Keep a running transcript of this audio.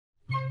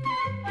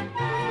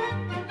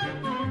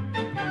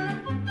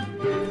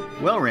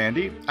Well,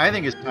 Randy, I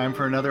think it's time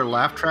for another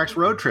Laugh Tracks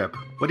road trip.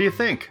 What do you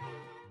think?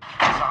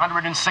 It's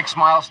 106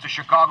 miles to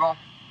Chicago.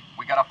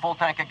 We got a full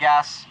tank of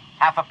gas,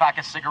 half a pack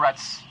of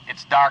cigarettes,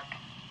 it's dark,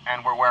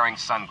 and we're wearing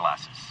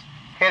sunglasses.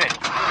 Hit it.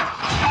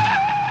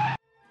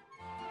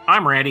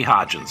 I'm Randy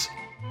Hodgins.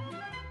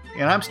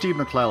 And I'm Steve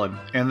McClellan,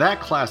 and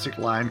that classic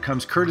line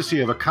comes courtesy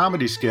of a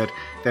comedy skit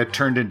that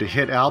turned into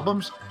hit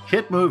albums,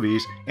 hit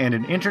movies, and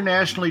an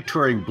internationally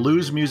touring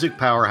blues music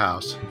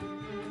powerhouse.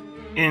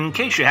 In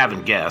case you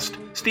haven't guessed,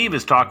 Steve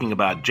is talking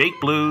about Jake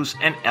Blues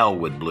and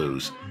Elwood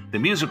Blues, the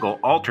musical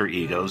alter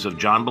egos of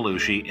John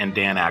Belushi and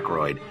Dan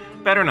Aykroyd,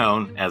 better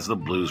known as the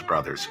Blues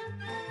Brothers.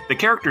 The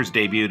characters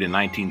debuted in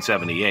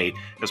 1978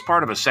 as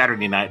part of a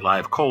Saturday Night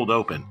Live cold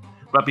open,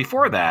 but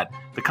before that,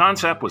 the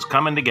concept was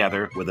coming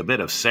together with a bit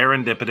of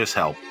serendipitous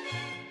help.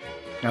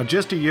 Now,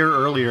 just a year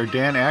earlier,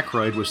 Dan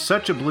Aykroyd was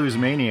such a blues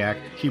maniac,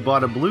 he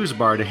bought a blues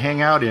bar to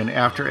hang out in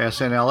after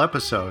SNL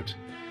episodes.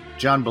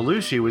 John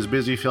Belushi was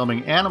busy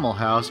filming Animal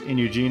House in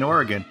Eugene,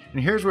 Oregon,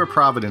 and here's where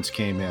Providence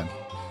came in.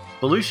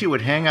 Belushi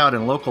would hang out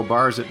in local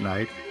bars at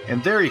night,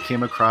 and there he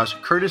came across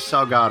Curtis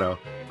Salgado,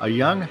 a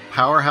young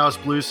powerhouse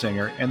blues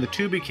singer, and the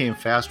two became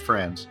fast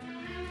friends.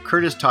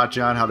 Curtis taught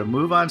John how to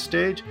move on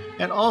stage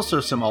and also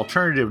some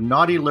alternative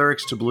naughty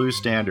lyrics to blues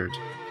standards.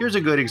 Here's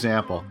a good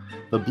example.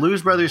 The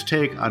Blues Brothers'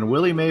 take on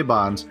Willie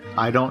Maybonn's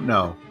I Don't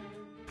Know.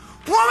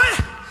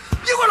 Woman,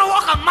 you gonna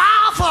walk a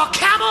mile for a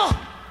camel?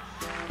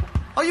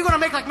 Or you gonna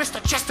make like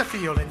Mr.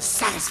 Chesterfield and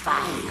satisfy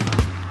you?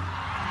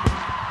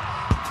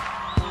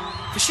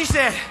 She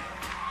said,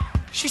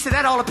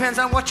 that all depends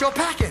on what you're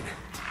packing.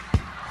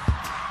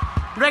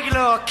 Regular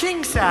or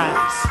king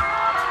size.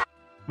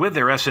 With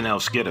their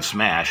SNL skit a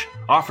smash,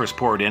 offers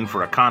poured in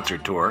for a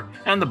concert tour,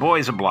 and the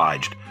boys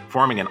obliged,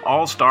 forming an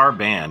all-star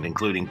band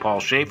including Paul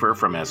Schaefer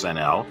from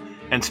SNL,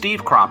 and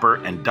Steve Cropper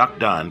and Duck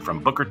Dunn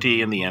from Booker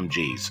T and the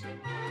MGs.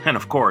 And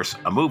of course,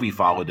 a movie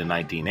followed in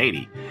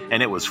 1980,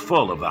 and it was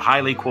full of the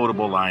highly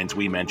quotable lines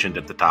we mentioned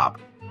at the top.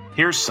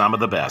 Here's some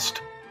of the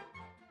best.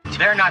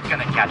 They're not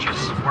gonna catch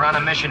us. We're on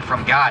a mission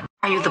from God.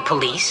 Are you the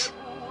police?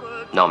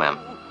 No, ma'am.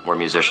 We're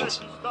musicians.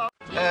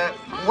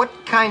 What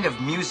kind of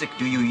music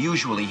do you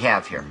usually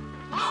have here?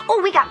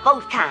 Oh, we got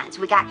both kinds.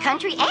 We got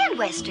country and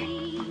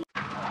western.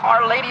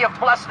 Our Lady of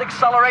Blessed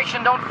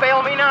Acceleration, don't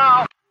fail me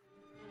now.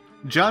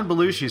 John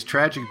Belushi's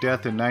tragic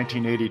death in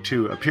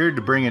 1982 appeared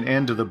to bring an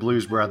end to the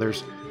Blues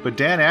Brothers, but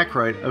Dan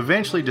Aykroyd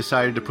eventually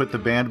decided to put the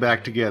band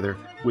back together,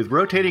 with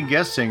rotating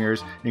guest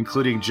singers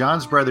including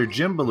John's brother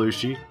Jim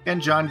Belushi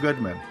and John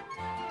Goodman.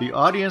 The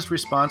audience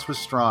response was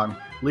strong,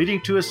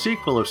 leading to a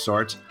sequel of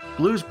sorts,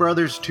 Blues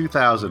Brothers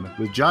 2000,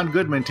 with John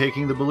Goodman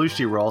taking the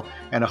Belushi role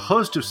and a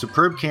host of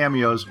superb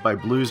cameos by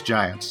blues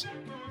giants.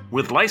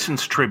 With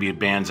licensed tribute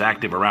bands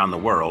active around the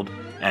world,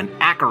 an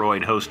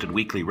Aykroyd-hosted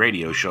weekly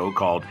radio show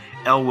called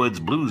Elwood's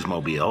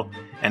Bluesmobile,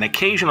 and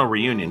occasional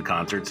reunion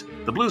concerts,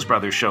 the Blues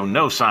Brothers show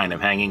no sign of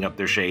hanging up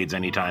their shades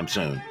anytime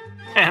soon.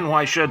 And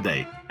why should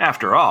they?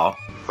 After all,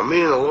 for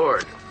me and the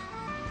Lord,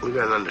 we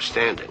got an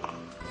understanding.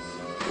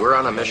 We're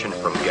on a mission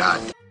from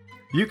God.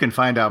 You can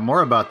find out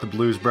more about the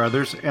Blues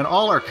Brothers and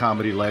all our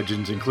comedy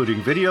legends,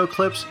 including video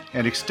clips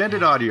and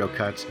extended audio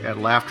cuts at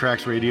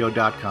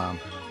laughtracksradio.com.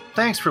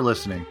 Thanks for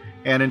listening,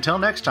 and until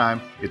next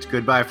time, it's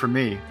goodbye from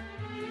me.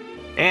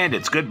 And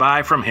it's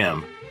goodbye from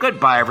him.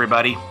 Goodbye,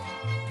 everybody.